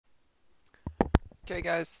Okay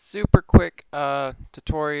guys, super quick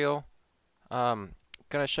tutorial.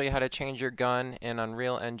 Gonna show you how to change your gun in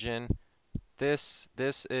Unreal Engine. This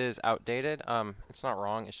is outdated. It's not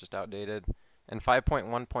wrong, it's just outdated. In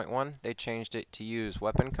 5.1.1 they changed it to use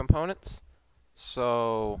weapon components.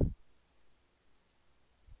 So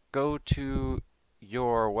go to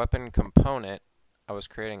your weapon component. I was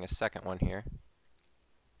creating a second one here.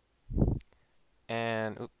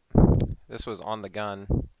 And this was on the gun.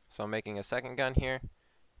 So I'm making a second gun here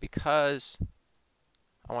because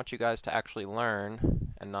I want you guys to actually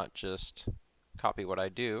learn and not just copy what I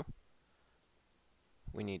do.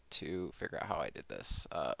 We need to figure out how I did this.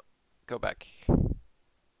 Go back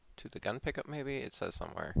to the gun pickup maybe. It says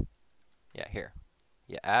somewhere. Yeah, here.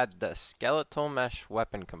 You add the skeletal mesh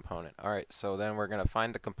weapon component. Alright, so then we're going to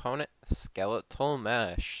find the component skeletal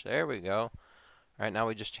mesh. There we go. Alright, now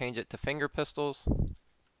we just change it to finger pistols.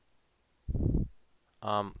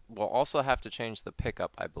 We'll also have to change the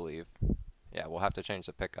pickup, I believe. Yeah, we'll have to change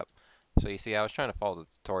the pickup. So you see, I was trying to follow the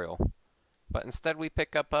tutorial, but instead we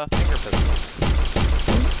pick up finger pistols.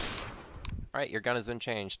 Alright, your gun has been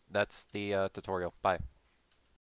changed. That's the tutorial. Bye.